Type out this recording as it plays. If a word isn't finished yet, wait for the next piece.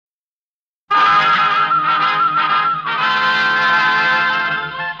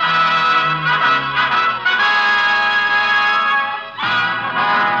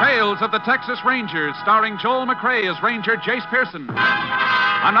of the Texas Rangers, starring Joel McRae as Ranger Jace Pearson.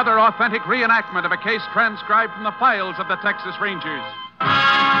 Another authentic reenactment of a case transcribed from the files of the Texas Rangers.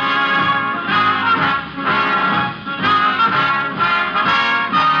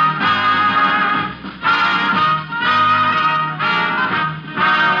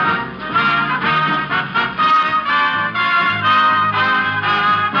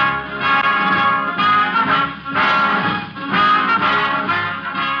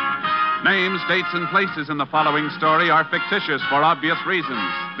 Names, dates, and places in the following story are fictitious for obvious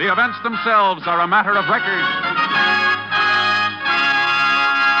reasons. The events themselves are a matter of record.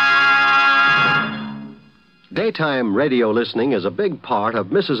 Daytime radio listening is a big part of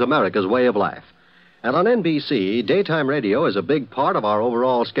Mrs. America's way of life. And on NBC, daytime radio is a big part of our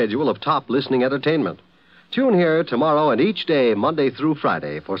overall schedule of top listening entertainment. Tune here tomorrow and each day, Monday through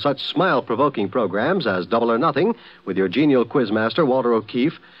Friday, for such smile-provoking programs as Double or Nothing with your genial quizmaster, Walter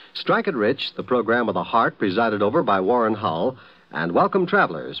O'Keefe, Strike It Rich, the program with a heart presided over by Warren Hull, and Welcome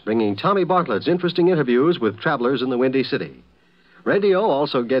Travelers, bringing Tommy Bartlett's interesting interviews with travelers in the Windy City. Radio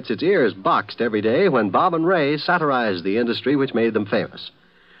also gets its ears boxed every day when Bob and Ray satirize the industry which made them famous.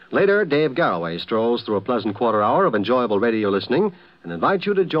 Later, Dave Garroway strolls through a pleasant quarter hour of enjoyable radio listening and invites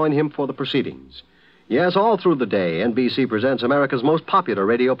you to join him for the proceedings. Yes, all through the day, NBC presents America's most popular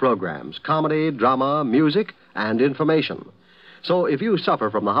radio programs: comedy, drama, music, and information. So if you suffer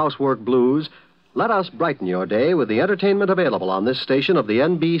from the housework blues, let us brighten your day with the entertainment available on this station of the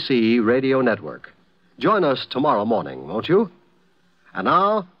NBC Radio Network. Join us tomorrow morning, won't you? And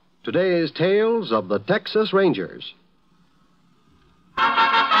now, today's tales of the Texas Rangers.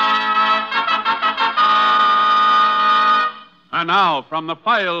 And now, from the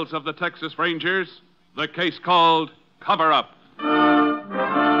files of the Texas Rangers, the case called Cover Up.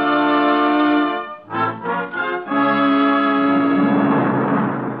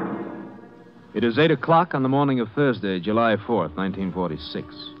 It is 8 o'clock on the morning of Thursday, July 4th, 1946.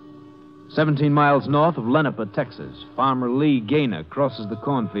 17 miles north of Lenepa, Texas, farmer Lee Gaynor crosses the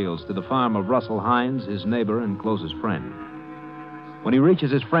cornfields to the farm of Russell Hines, his neighbor and closest friend. When he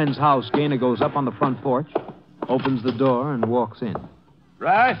reaches his friend's house, Gaynor goes up on the front porch, opens the door, and walks in.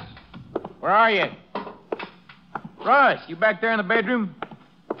 Russ, where are you? Russ, you back there in the bedroom?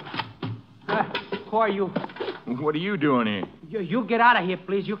 Who are you? What are you doing here? You get out of here,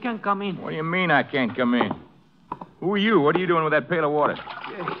 please. You can't come in. What do you mean I can't come in? Who are you? What are you doing with that pail of water?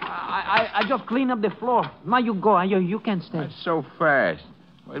 I just cleaned up the floor. Now you go. You can't stay. That's so fast.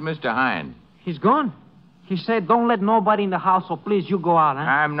 Where's Mr. Hines? He's gone. He said don't let nobody in the house, so please, you go out, huh?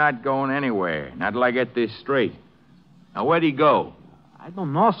 I'm not going anywhere. Not till I get this straight. Now, where'd he go? I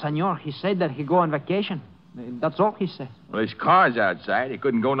don't know, senor. He said that he'd go on vacation. That's all he said. Well, his car's outside. He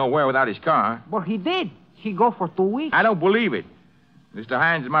couldn't go nowhere without his car. But he did. He go for 2 weeks. I don't believe it. Mr.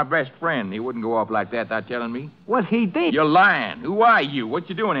 Hines is my best friend. He wouldn't go off like that without telling me. Well, he did. You're lying. Who are you? What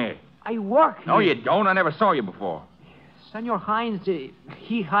you doing here? I work here. No, you don't. I never saw you before. Senor Hines,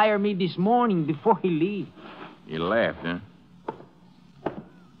 he hired me this morning before he leave. You left, huh?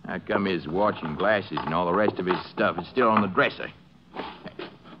 How come his watch and glasses and all the rest of his stuff is still on the dresser?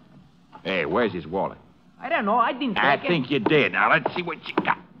 Hey, where's his wallet? I don't know. I didn't take it. I think you did. Now, let's see what you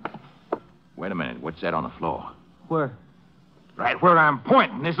got. Wait a minute. What's that on the floor? Where? Right where I'm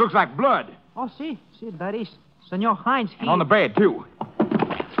pointing. This looks like blood. Oh, see, that is. Senor Hines, And on the bed, too.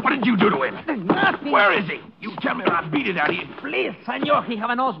 What did you do to him? Nothing. Where is he? You tell me or I beat it out of you. Please, senor, he have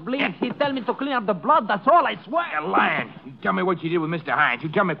a nosebleed. He tell me to clean up the blood. That's all, I swear. You're lying. You tell me what you did with Mr. Hines. You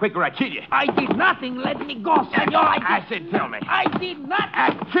tell me quick or I kill you. I did nothing. Let me go, senor. I said tell me. I did not.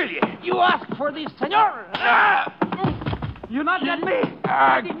 I'll kill you. You asked for this, senor. You not get me.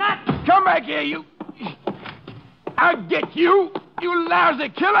 I did not. Come back here, you. I'll get you, you lousy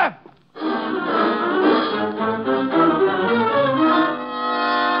killer.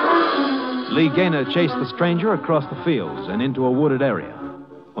 Lee Gaynor chased the stranger across the fields and into a wooded area.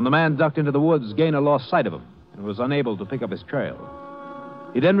 When the man ducked into the woods, Gaynor lost sight of him and was unable to pick up his trail.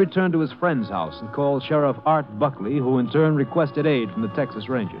 He then returned to his friend's house and called Sheriff Art Buckley, who in turn requested aid from the Texas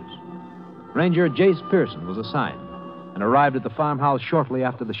Rangers. Ranger Jace Pearson was assigned and arrived at the farmhouse shortly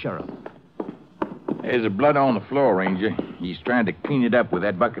after the sheriff. There's a blood on the floor, Ranger. He's trying to clean it up with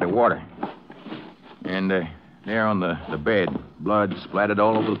that bucket of water. And there on the bed, blood splattered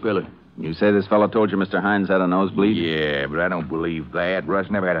all over the pillow. You say this fellow told you Mr. Hines had a nosebleed? Yeah, but I don't believe that. Russ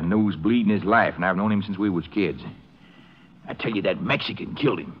never had a nosebleed in his life, and I've known him since we was kids. I tell you, that Mexican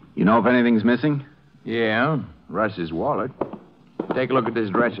killed him. You know if anything's missing? Yeah, Russ's wallet. Take a look at this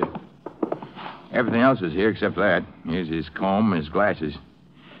dresser. Everything else is here except that. Here's his comb and his glasses.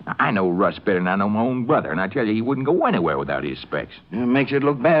 I know Russ better than I know my own brother, and I tell you, he wouldn't go anywhere without his specs. It makes it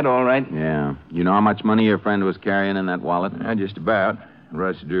look bad, all right. Yeah. You know how much money your friend was carrying in that wallet? Just about.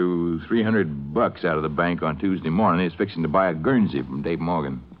 Russ drew $300 out of the bank on Tuesday morning. He's fixing to buy a Guernsey from Dave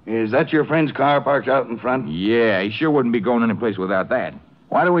Morgan. Is that your friend's car parked out in front? Yeah, he sure wouldn't be going any place without that.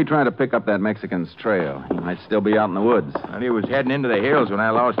 Why don't we try to pick up that Mexican's trail? He might still be out in the woods. Well, he was heading into the hills when I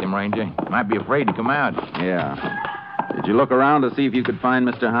lost him, Ranger. Might be afraid to come out. Yeah. Did you look around to see if you could find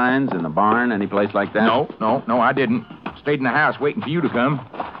Mr. Hines in the barn, any place like that? No, I didn't. Stayed in the house waiting for you to come.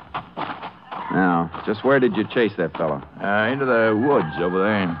 Now, just where did you chase that fellow? Into the woods over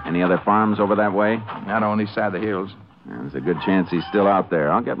there. Any other farms over that way? Not on this side of the hills. There's a good chance he's still out there.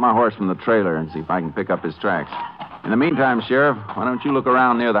 I'll get my horse from the trailer and see if I can pick up his tracks. In the meantime, Sheriff, why don't you look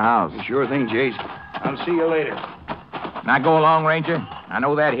around near the house? Sure thing, Jace. I'll see you later. Now go along, Ranger. I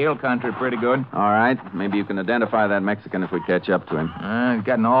know that hill country pretty good. All right. Maybe you can identify that Mexican if we catch up to him. He's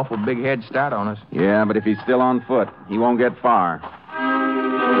got an awful big head start on us. Yeah, but if he's still on foot, he won't get far.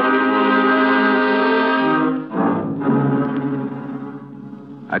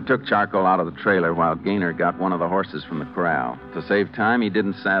 I took Charcoal out of the trailer while Gaynor got one of the horses from the corral. To save time, he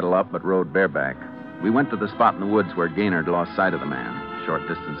didn't saddle up but rode bareback. We went to the spot in the woods where Gaynor lost sight of the man. A short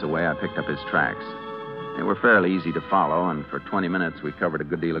distance away, I picked up his tracks. They were fairly easy to follow, and for 20 minutes we covered a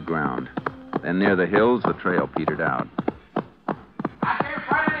good deal of ground. Then near the hills, the trail petered out. I can't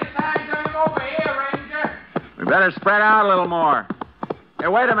find any signs of him over here, Ranger. We better spread out a little more. Hey,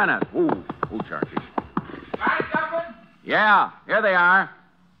 wait a minute. Ooh, Charky. Find something? Yeah, here they are.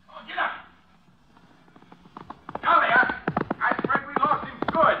 Oh, get up. Now they are. I spread we lost him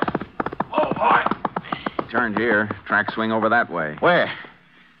good. Oh, boy. Turned here. Track swing over that way. Where?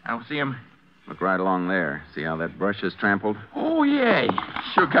 I don't see him. Look right along there. See how that brush is trampled? Oh, yeah.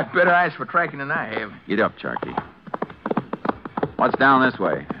 Sure got better eyes for tracking than I have. Get up, Charky. What's down this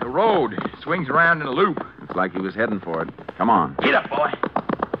way? The road swings around in a loop. Looks like he was heading for it. Come on. Get up, boy.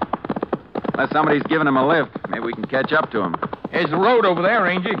 Unless somebody's giving him a lift, maybe we can catch up to him. There's the road over there,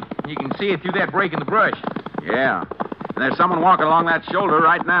 Ranger. You can see it through that break in the brush. Yeah. And there's someone walking along that shoulder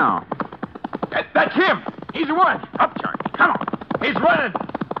right now. That's him. He's the one. Up, Charlie. Come on. He's running.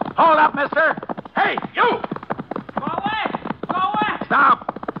 Hold up, mister. Hey, you. Go away. Go away.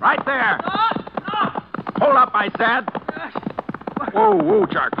 Stop. Right there. No. Hold up, I said. Whoa,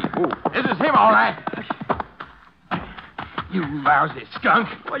 Charky. Whoa. This is him, all right. You lousy skunk.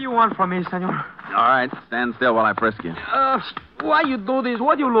 What do you want from me, senor? All right. Stand still while I frisk you. Why you do this?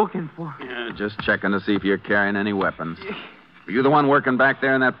 What you looking for? Yeah, just checking to see if you're carrying any weapons. Are you the one working back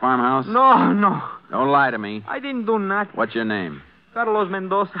there in that farmhouse? No. Don't lie to me. I didn't do nothing. What's your name? Carlos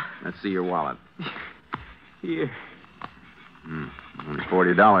Mendoza. Let's see your wallet. Here. Only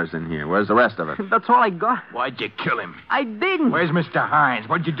 $40 in here. Where's the rest of it? That's all I got. Why'd you kill him? I didn't. Where's Mr. Hines?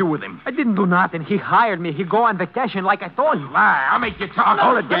 What'd you do with him? I didn't do nothing. He hired me. He go on vacation like I told you. Lie. I'll make you talk.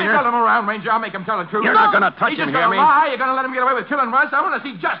 Hold it, Gaynor. Tell him around, Ranger. I'll make him tell the truth. You're not going to touch him, hear me? Lie. You're going to let him get away with killing Russ? I want to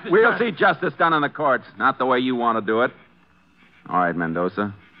see justice. We'll see justice done in the courts, not the way you want to do it. All right,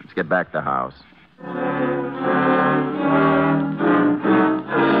 Mendoza. Let's get back to the house.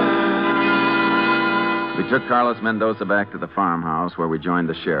 We took Carlos Mendoza back to the farmhouse where we joined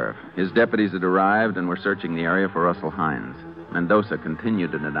the sheriff. His deputies had arrived and were searching the area for Russell Hines. Mendoza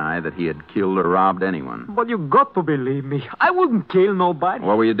continued to deny that he had killed or robbed anyone. But you got to believe me. I wouldn't kill nobody.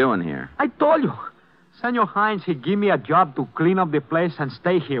 What were you doing here? I told you. Senor Hines, he give me a job to clean up the place and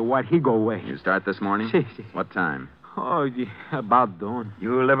stay here while he go away. You start this morning? Si. What time? Oh, about dawn.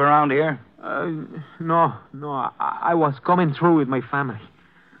 You live around here? No. I was coming through with my family.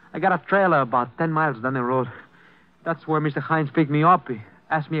 I got a trailer about 10 miles down the road. That's where Mr. Hines picked me up. He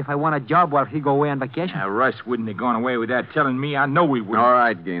asked me if I want a job while he go away on vacation. Russ wouldn't have gone away without telling me. I know he wouldn't. All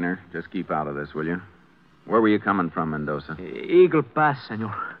right, Gaynor. Just keep out of this, will you? Where were you coming from, Mendoza? Eagle Pass,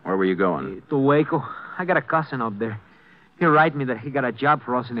 senor. Where were you going? To Waco. I got a cousin up there. He write me that he got a job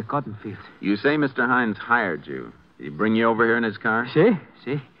for us in the cotton field. You say Mr. Hines hired you. Did he bring you over here in his car?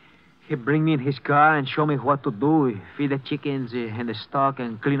 See? He bring me in his car and show me what to do. Feed the chickens and the stock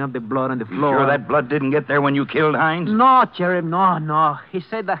and clean up the blood on the floor. You sure that blood didn't get there when you killed Hines? No, Cherub, no. He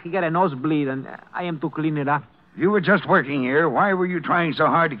said that he got a nosebleed and I am to clean it up. You were just working here. Why were you trying so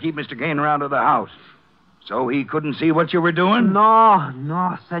hard to keep Mr. Gaynor out of the house? So he couldn't see what you were doing?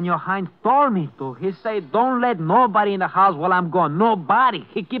 No. Senor Hines told me to. He said, don't let nobody in the house while I'm gone. Nobody.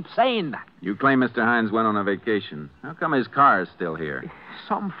 He keeps saying that. You claim Mr. Hines went on a vacation. How come his car is still here?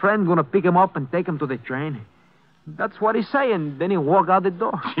 Some friend gonna pick him up and take him to the train. That's what he's saying. Then he walk out the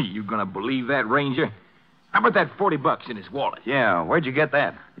door. You gonna believe that, Ranger? How about that $40 in his wallet? Yeah, where'd you get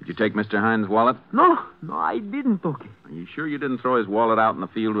that? Did you take Mr. Hines' wallet? No, I didn't took it. Are you sure you didn't throw his wallet out in the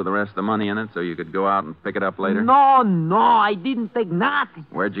field with the rest of the money in it so you could go out and pick it up later? No, I didn't take nothing.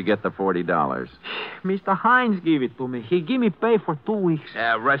 Where'd you get the $40? Mr. Hines gave it to me. He gave me pay for 2 weeks.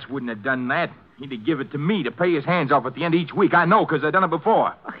 Russ wouldn't have done that. He'd have given it to me to pay his hands off at the end of each week. I know, because I've done it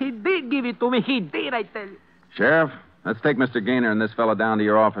before. He did give it to me. He did, I tell you. Sheriff, let's take Mr. Gaynor and this fellow down to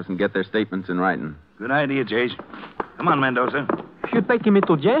your office and get their statements in writing. Good idea, Chase. Come on, Mendoza. You taking me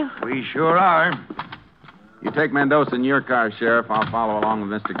to jail? We sure are. You take Mendoza in your car, Sheriff. I'll follow along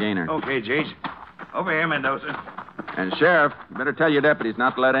with Mr. Gaynor. Okay, Chase. Over here, Mendoza. And, Sheriff, you better tell your deputies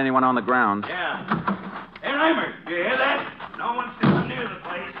not to let anyone on the grounds. Yeah. Hey, Reimer, you hear that? No one's sitting near the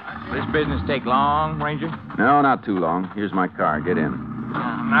place. This business take long, Ranger? No, not too long. Here's my car. Get in.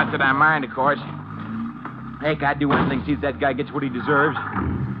 Not that I mind, of course. Heck, I'd do anything to see if that guy gets what he deserves.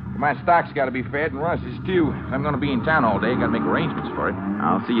 My stock's got to be fed, and Russ's too. If I'm going to be in town all day, got to make arrangements for it.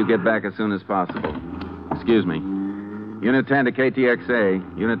 I'll see you get back as soon as possible. Excuse me. Unit 10 to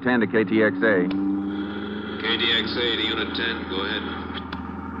KTXA. Unit 10 to KTXA. KTXA to Unit 10. Go ahead.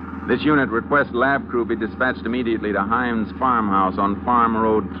 This unit requests lab crew be dispatched immediately to Hines Farmhouse on Farm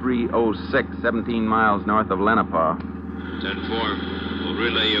Road 306, 17 miles north of Lenapaw. 10-4. We'll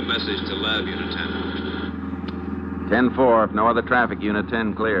relay your message to Lab Unit 10. 10-4. If no other traffic, Unit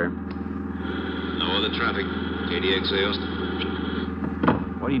 10 clear. No other traffic. KTXA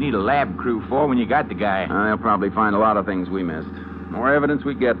Austin. What do you need a lab crew for when you got the guy? They'll probably find a lot of things we missed. The more evidence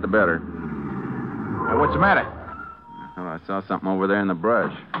we get, the better. What's the matter? Oh, I saw something over there in the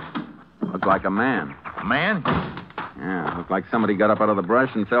brush. Looked like a man. A man? Yeah, looked like somebody got up out of the brush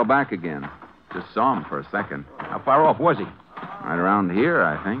and fell back again. Just saw him for a second. How far off was he? Right around here,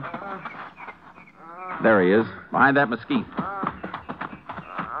 I think. There he is, behind that mesquite.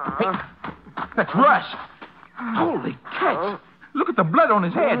 Hey, that's Russ. Holy cats. Look at the blood on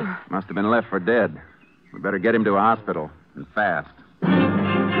his head. Must have been left for dead. We better get him to a hospital, and fast.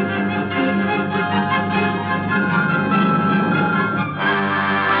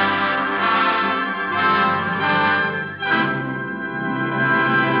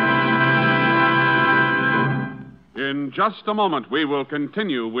 In just a moment, we will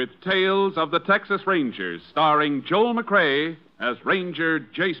continue with Tales of the Texas Rangers, starring Joel McRae as Ranger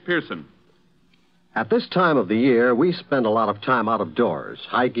Jace Pearson. At this time of the year, we spend a lot of time out of doors,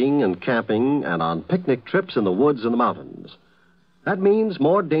 hiking and camping and on picnic trips in the woods and the mountains. That means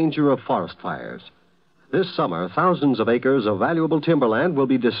more danger of forest fires. This summer, thousands of acres of valuable timberland will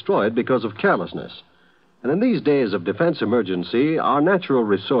be destroyed because of carelessness. And in these days of defense emergency, our natural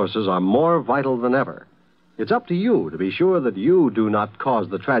resources are more vital than ever. It's up to you to be sure that you do not cause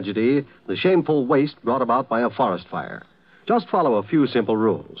the tragedy, the shameful waste brought about by a forest fire. Just follow a few simple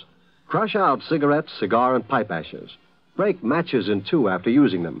rules. Crush out cigarettes, cigar, and pipe ashes. Break matches in two after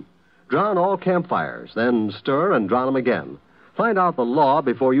using them. Drown all campfires, then stir and drown them again. Find out the law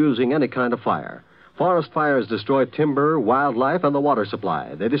before using any kind of fire. Forest fires destroy timber, wildlife, and the water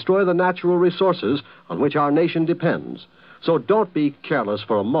supply. They destroy the natural resources on which our nation depends. So don't be careless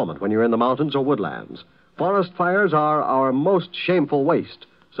for a moment when you're in the mountains or woodlands. Forest fires are our most shameful waste.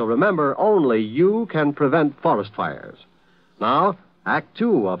 So remember, only you can prevent forest fires. Now, Act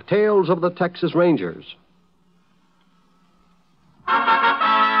 2 of Tales of the Texas Rangers.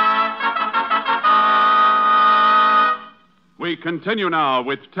 We continue now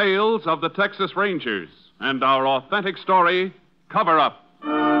with Tales of the Texas Rangers and our authentic story, Cover Up.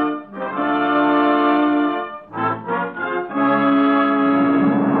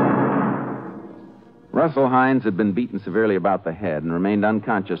 Russell Hines had been beaten severely about the head and remained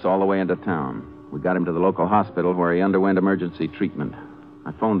unconscious all the way into town. We got him to the local hospital where he underwent emergency treatment.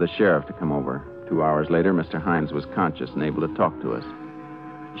 I phoned the sheriff to come over. 2 hours later, Mr. Hines was conscious and able to talk to us.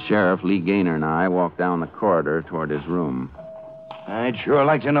 Sheriff Lee Gaynor and I walked down the corridor toward his room. I'd sure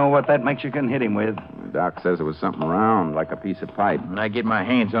like to know what that Mexican hit him with. The doc says it was something round, like a piece of pipe. When I get my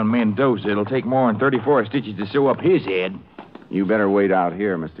hands on Mendoza, it'll take more than 34 stitches to sew up his head. You better wait out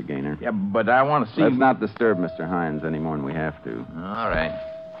here, Mr. Gaynor. Yeah, but I want to see... Let's not disturb Mr. Hines any more than we have to. All right.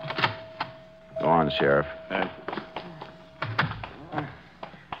 Go on, Sheriff.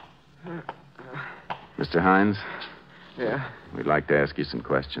 Mr. Hines? Yeah? We'd like to ask you some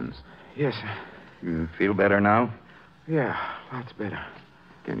questions. Yes, sir. You feel better now? Yeah, lots better.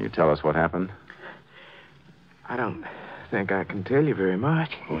 Can you tell us what happened? I don't think I can tell you very much.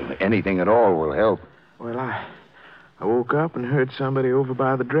 Well, anything at all will help. Well, I woke up and heard somebody over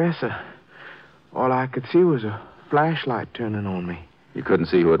by the dresser. All I could see was a flashlight turning on me. You couldn't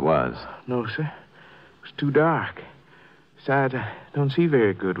see who it was? No, sir. It was too dark. Besides, I don't see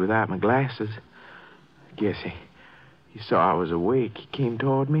very good without my glasses. Guess he saw I was awake. He came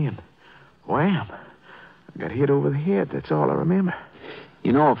toward me and wham! I got hit over the head. That's all I remember.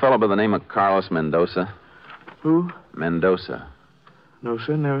 You know a fellow by the name of Carlos Mendoza? Who? Mendoza. No,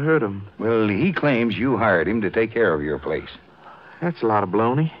 sir, never heard of him. Well, he claims you hired him to take care of your place. That's a lot of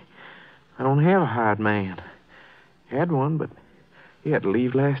baloney. I don't have a hired man. Had one, but he had to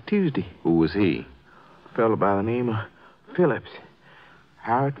leave last Tuesday. Who was he? A fellow by the name of Phillips.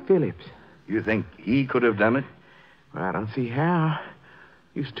 Howard Phillips. You think he could have done it? Well, I don't see how.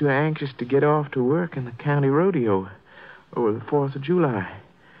 He was too anxious to get off to work in the county rodeo over the 4th of July.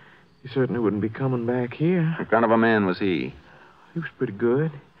 He certainly wouldn't be coming back here. What kind of a man was he? He was pretty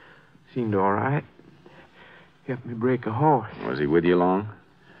good. Seemed all right. Helped me break a horse. Was he with you long?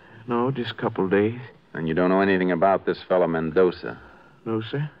 No, just a couple of days. And you don't know anything about this fellow Mendoza? No,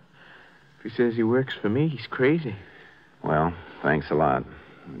 sir. If he says he works for me, he's crazy. Well, thanks a lot.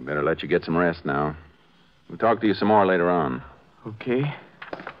 We better let you get some rest now. We'll talk to you some more later on. Okay.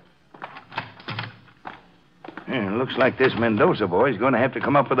 Yeah, looks like this Mendoza boy's going to have to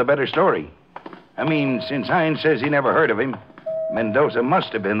come up with a better story. I mean, since Hines says he never heard of him, Mendoza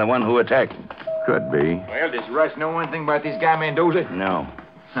must have been the one who attacked him. Could be. Well, does Russ know anything about this guy Mendoza? No.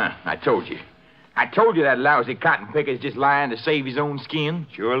 Huh, I told you. I told you that lousy cotton picker's just lying to save his own skin.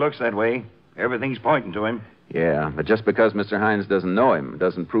 Sure looks that way. Everything's pointing to him. Yeah, but just because Mr. Hines doesn't know him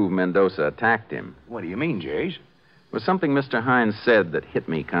doesn't prove Mendoza attacked him. What do you mean, Jace? It was something Mr. Hines said that hit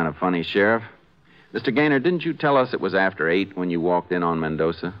me kind of funny, Sheriff. Mr. Gaynor, didn't you tell us it was after 8 when you walked in on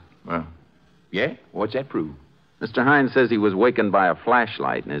Mendoza? Well, yeah? What's that prove? Mr. Hines says he was wakened by a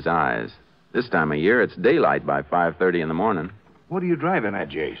flashlight in his eyes. This time of year, it's daylight by 5:30 in the morning. What are you driving at,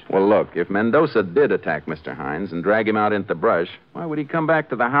 Jace? Well, look, if Mendoza did attack Mr. Hines and drag him out into the brush, why would he come back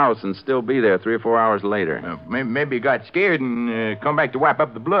to the house and still be there 3 or 4 hours later? Maybe he got scared and come back to wipe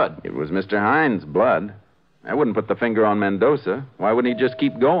up the blood. It was Mr. Hines' blood. I wouldn't put the finger on Mendoza. Why wouldn't he just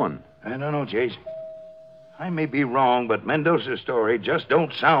keep going? I don't know, Jace. I may be wrong, but Mendoza's story just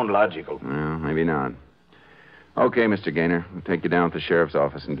don't sound logical. Well, maybe not. Okay, Mr. Gaynor. We'll take you down to the sheriff's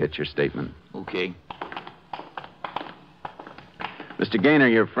office and get your statement. Okay. Mr. Gaynor,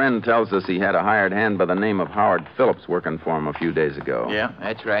 your friend tells us he had a hired hand by the name of Howard Phillips working for him a few days ago. Yeah,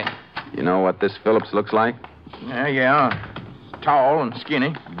 that's right. You know what this Phillips looks like? Yeah. Tall and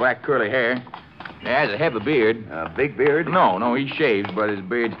skinny, black curly hair. He has a heavy beard. A big beard? No, he shaves, but his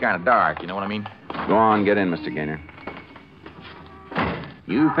beard's kind of dark, you know what I mean? Go on, get in, Mr. Gaynor.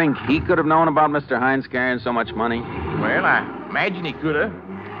 You think he could have known about Mr. Hines carrying so much money? Well, I imagine he could have.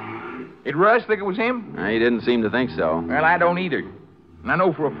 Did Russ think it was him? He didn't seem to think so. Well, I don't either. And I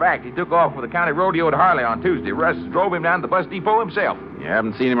know for a fact he took off for the county rodeo at Harley on Tuesday. Russ drove him down to the bus depot himself. You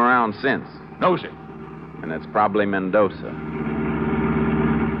haven't seen him around since. No, sir. And it's probably Mendoza.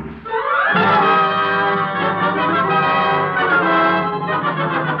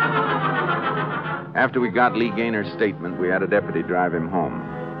 After we got Lee Gaynor's statement, we had a deputy drive him home.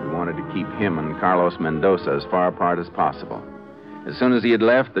 We wanted to keep him and Carlos Mendoza as far apart as possible. As soon as he had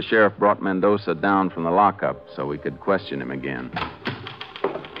left, the sheriff brought Mendoza down from the lockup so we could question him again.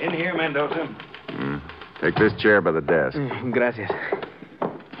 In here, Mendoza. Take this chair by the desk. Gracias.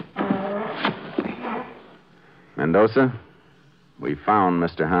 Mendoza, we found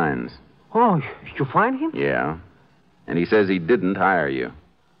Mr. Hines. Oh, you find him? Yeah. And he says he didn't hire you.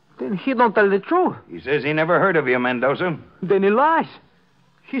 Then he don't tell the truth. He says he never heard of you, Mendoza. Then he lies.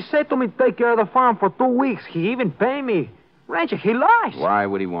 He said to me take care of the farm for 2 weeks. He even paid me. Rancher, he lies. Why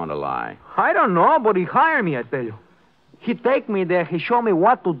would he want to lie? I don't know, but he hired me, I tell you. He take me there, he show me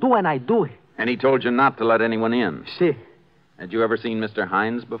what to do, and I do it. And he told you not to let anyone in. See. Had you ever seen Mr.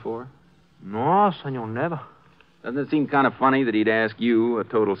 Hines before? No, senor, never. Doesn't it seem kind of funny that he'd ask you, a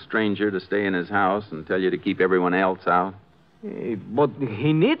total stranger, to stay in his house and tell you to keep everyone else out? But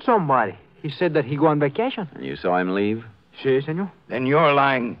he needs somebody. He said that he go on vacation. And you saw him leave? Si, senor. Then you're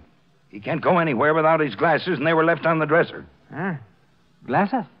lying. He can't go anywhere without his glasses, and they were left on the dresser.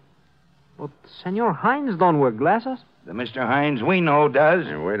 Glasses? But Senor Hines don't wear glasses. The Mr. Hines we know does.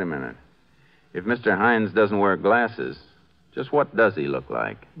 Hey, wait a minute. If Mr. Hines doesn't wear glasses, just what does he look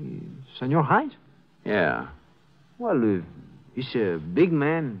like? Senor Hines? Yeah. Well, he's a big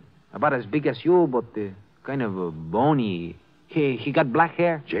man, about as big as you, but kind of bony. He got black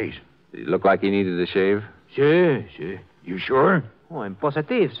hair. Jace. Did he look like he needed a shave? Si. You sure? Oh, I'm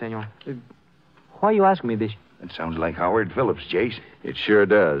positive, senor. Why you ask me this? That sounds like Howard Phillips, Jace. It sure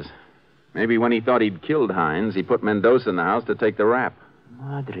does. Maybe when he thought he'd killed Hines, he put Mendoza in the house to take the rap.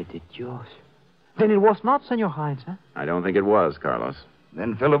 Madre de Dios. Then it was not Senor Hines, huh? I don't think it was, Carlos.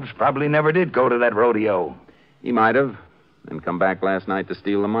 Then Phillips probably never did go to that rodeo. He might have, and come back last night to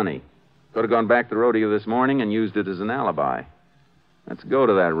steal the money. Could have gone back to the rodeo this morning and used it as an alibi. Let's go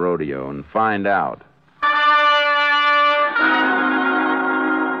to that rodeo and find out.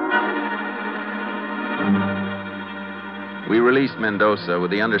 We released Mendoza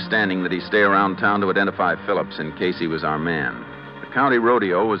with the understanding that he stay around town to identify Phillips in case he was our man. The county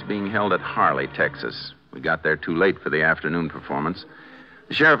rodeo was being held at Harley, Texas. We got there too late for the afternoon performance.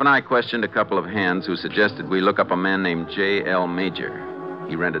 The sheriff and I questioned a couple of hands who suggested we look up a man named J.L. Major.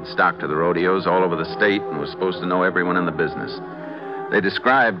 He rented stock to the rodeos all over the state and was supposed to know everyone in the business. They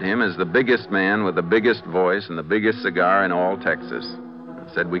described him as the biggest man with the biggest voice and the biggest cigar in all Texas. And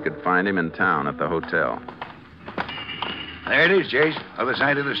said we could find him in town at the hotel. There it is, Chase. Other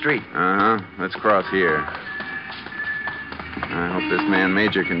side of the street. Uh-huh. Let's cross here. I hope this man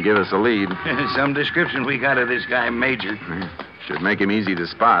Major can give us a lead. Some description we got of this guy, Major. Should make him easy to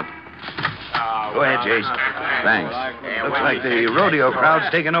spot. Go ahead, Chase. Thanks. Looks like the rodeo crowd's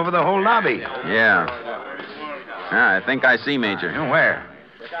taken over the whole lobby. Yeah. I think I see Major. Where?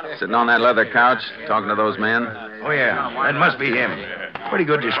 Sitting on that leather couch, talking to those men. Oh, yeah. That must be him. Pretty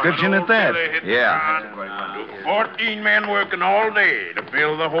good description at that. Yeah. 14 men working all day to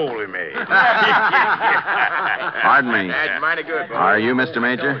fill the hole he made. Pardon me. That's mighty good, boy. Are you Mr.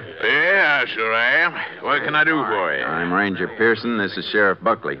 Major? Yeah, sure I am. What can I do for you? I'm Ranger Pearson. This is Sheriff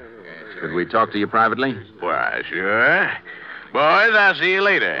Buckley. Could we talk to you privately? Why, sure. Boys, I'll see you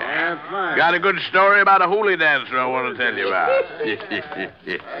later. Got a good story about a holy dancer I want to tell you about.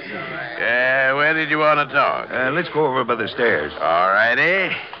 Where did you want to talk? Let's go over by the stairs. All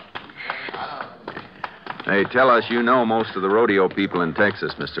righty. Hey, tell us you know most of the rodeo people in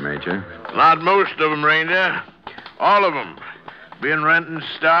Texas, Mr. Major. Not most of them, Ranger. All of them. Been renting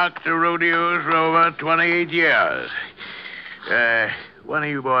stock to rodeos for over 28 years. One of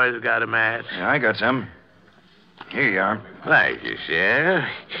you boys got a match? Yeah, I got some. Here you are. Thank you, Sheriff.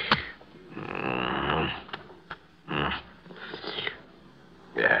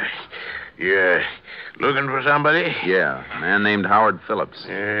 Yeah. You're looking for somebody? Yeah, a man named Howard Phillips.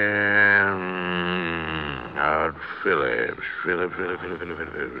 Howard Phillips. Phillips.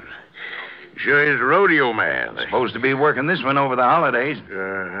 Sure he's a rodeo man. Supposed to be working this one over the holidays.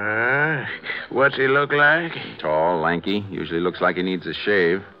 Uh-huh. What's he look like? Tall, lanky. Usually looks like he needs a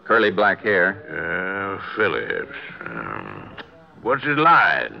shave. Curly black hair. Phillips. What's his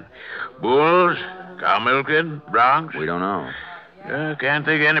line? Bulls? Cow milking? Bronx? We don't know. Can't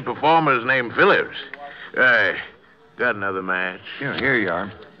think of any performers named Phillips. Got another match. Here you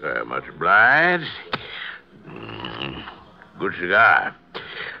are. Much obliged. Good cigar.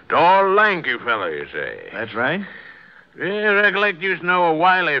 Tall, lanky fellow, you say? That's right. Yeah, recollect you to know a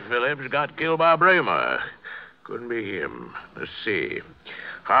Wiley Phillips got killed by Bramer. Couldn't be him. Let's see.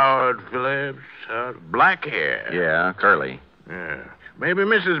 Howard Phillips, black hair. Yeah, curly. Yeah. Maybe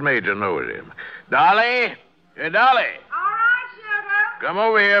Mrs. Major knows him. Dolly? Hey, Dolly. All right, sugar. Come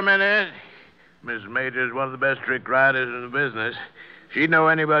over here a minute. Mrs. Major's one of the best trick riders in the business. She'd know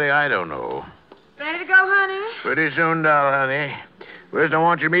anybody I don't know. Ready to go, honey? Pretty soon, doll, honey. First, I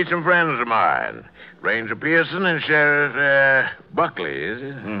want you to meet some friends of mine. Ranger Pearson and Sheriff Buckley, is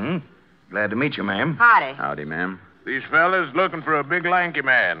it? Mm-hmm. Glad to meet you, ma'am. Howdy. Howdy, ma'am. These fellas looking for a big, lanky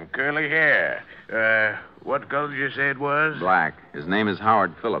man, curly hair. What color did you say it was? Black. His name is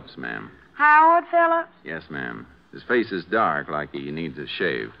Howard Phillips, ma'am. Howard Phillips? Yes, ma'am. His face is dark, like he needs a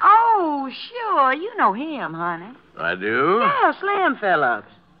shave. Oh, sure. You know him, honey. I do? Yeah, Slim Phillips.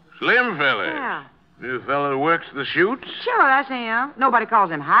 Slim fella? Yeah. New fella who works the chutes? Sure, that's him. Nobody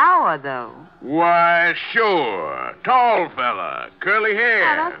calls him Howard, though. Why, sure. Tall fella, curly hair.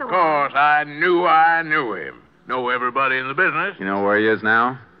 Yeah, that's the of one. course, I knew him. Know everybody in the business. You know where he is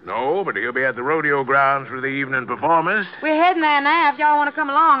now? No, but he'll be at the rodeo grounds for the evening performance. We're heading there now. If y'all want to come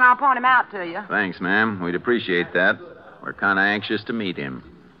along, I'll point him out to you. Thanks, ma'am. We'd appreciate that. We're kind of anxious to meet him.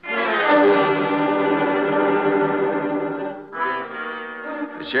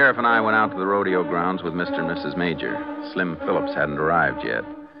 The sheriff and I went out to the rodeo grounds with Mr. and Mrs. Major. Slim Phillips hadn't arrived yet.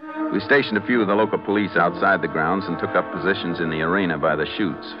 We stationed a few of the local police outside the grounds and took up positions in the arena by the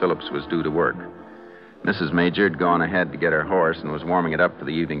chutes. Phillips was due to work. Mrs. Major had gone ahead to get her horse and was warming it up for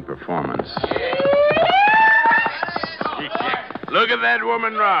the evening performance. Look at that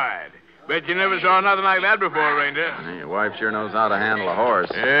woman ride. Bet you never saw nothing like that before, Ranger. Hey, your wife sure knows how to handle a horse.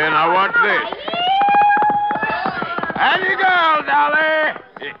 Yeah, now watch this. And you go, Dolly.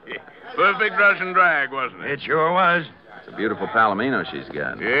 Perfect Russian drag, wasn't it? It sure was. It's a beautiful palomino she's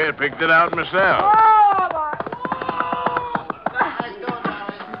got. Yeah, picked it out myself. How's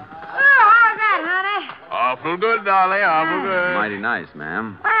that, honey? Awful good, Dolly. Awful good. Mighty nice,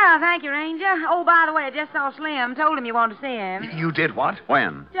 ma'am. Well, thank you, Ranger. Oh, by the way, I just saw Slim. Told him you wanted to see him. You did what?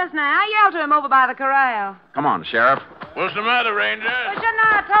 When? Just now. I yelled to him over by the corral. Come on, Sheriff. What's the matter, Ranger? Well, shouldn't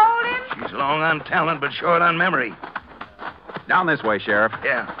I have told him? She's long on talent, but short on memory. Down this way, Sheriff.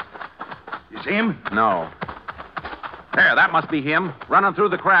 Yeah. You see him? No. There, that must be him, running through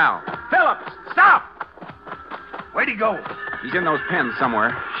the crowd. Phillips, stop! Where'd he go? He's in those pens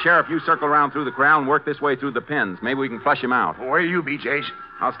somewhere. Sheriff, you circle around through the crowd and work this way through the pens. Maybe we can flush him out. Where you be, Chase?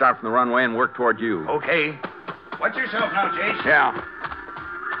 I'll start from the runway and work toward you. Okay. Watch yourself now, Chase. Yeah.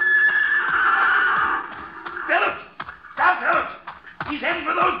 Phillips! Stop, Phillips! He's heading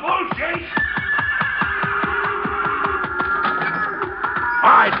for those bulls, Chase!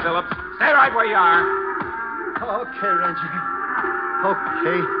 All right, Phillips. Stay right where you are. Okay, Ranger.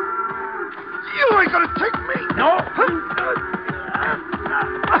 Okay. You ain't gonna take me! No.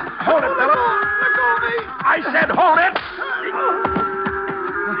 Hold it, Phillips. Let go of me! I said hold it.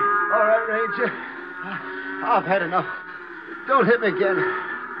 All right, Ranger. I've had enough. Don't hit me again.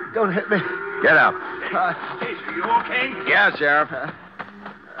 Don't hit me. Get up. Chase, are you okay? Yeah, Sheriff.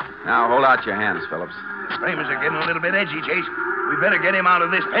 Now, hold out your hands, Phillips. The framers are getting a little bit edgy, Chase. We better get him out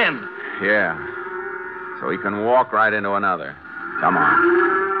of this pen. Yeah. So he can walk right into another. Come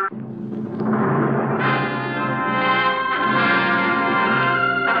on.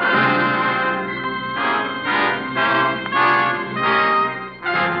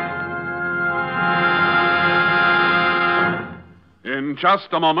 In just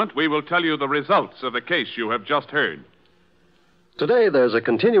a moment, we will tell you the results of the case you have just heard. Today, there's a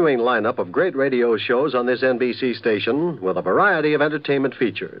continuing lineup of great radio shows on this NBC station with a variety of entertainment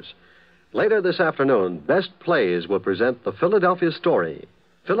features. Later this afternoon, Best Plays will present The Philadelphia Story,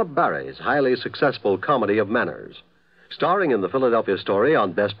 Philip Barry's highly successful comedy of manners. Starring in The Philadelphia Story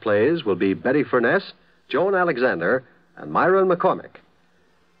on Best Plays will be Betty Furness, Joan Alexander, and Myron McCormick.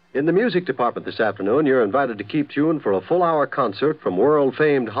 In the music department this afternoon, you're invited to keep tuned for a full-hour concert from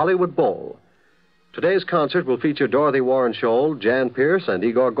world-famed Hollywood Bowl. Today's concert will feature Dorothy Warren Scholl, Jan Pierce, and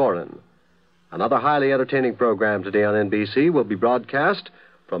Igor Gorin. Another highly entertaining program today on NBC will be broadcast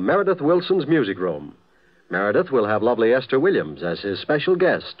from Meredith Wilson's Music Room. Meredith will have lovely Esther Williams as his special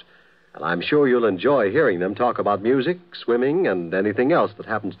guest, and I'm sure you'll enjoy hearing them talk about music, swimming, and anything else that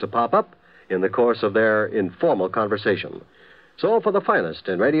happens to pop up in the course of their informal conversation. So for the finest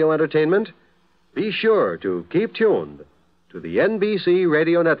in radio entertainment, be sure to keep tuned to the NBC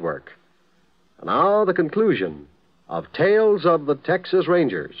Radio Network. And now the conclusion of Tales of the Texas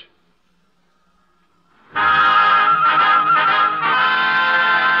Rangers.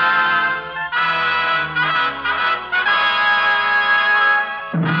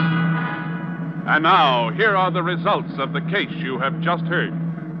 And now, here are the results of the case you have just heard.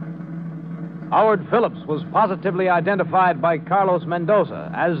 Howard Phillips was positively identified by Carlos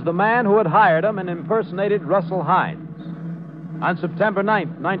Mendoza as the man who had hired him and impersonated Russell Hines. On September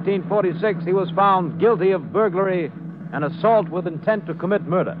 9th, 1946, he was found guilty of burglary and assault with intent to commit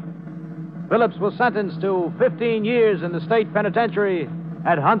murder. Phillips was sentenced to 15 years in the state penitentiary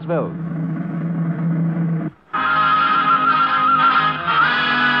at Huntsville.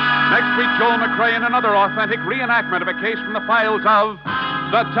 Next week, Joel McCrea in another authentic reenactment of a case from the files of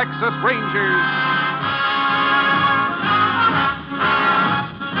the Texas Rangers.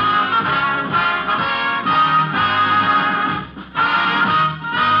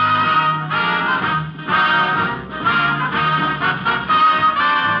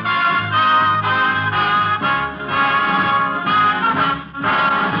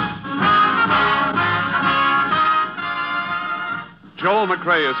 Joel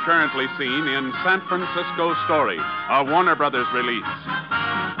McCrea is currently seen in San Francisco Story, a Warner Brothers release.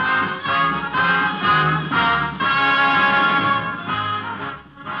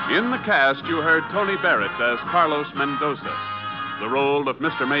 In the cast, you heard Tony Barrett as Carlos Mendoza. The role of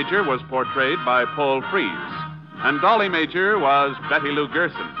Mr. Major was portrayed by Paul Frees, and Dolly Major was Betty Lou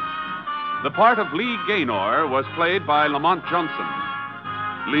Gerson. The part of Lee Gaynor was played by Lamont Johnson.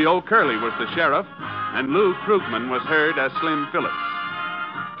 Leo Curley was the sheriff, and Lou Krugman was heard as Slim Phillips.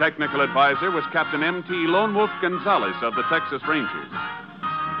 Technical advisor was Captain M.T. Lone Wolf Gonzalez of the Texas Rangers.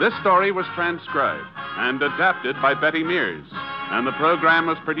 This story was transcribed and adapted by Betty Mears, and the program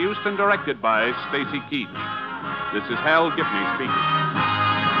was produced and directed by Stacy Keach. This is Hal Gibney speaking.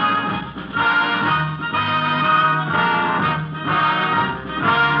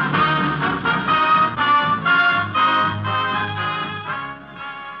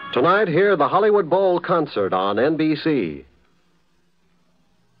 Tonight, hear the Hollywood Bowl concert on NBC.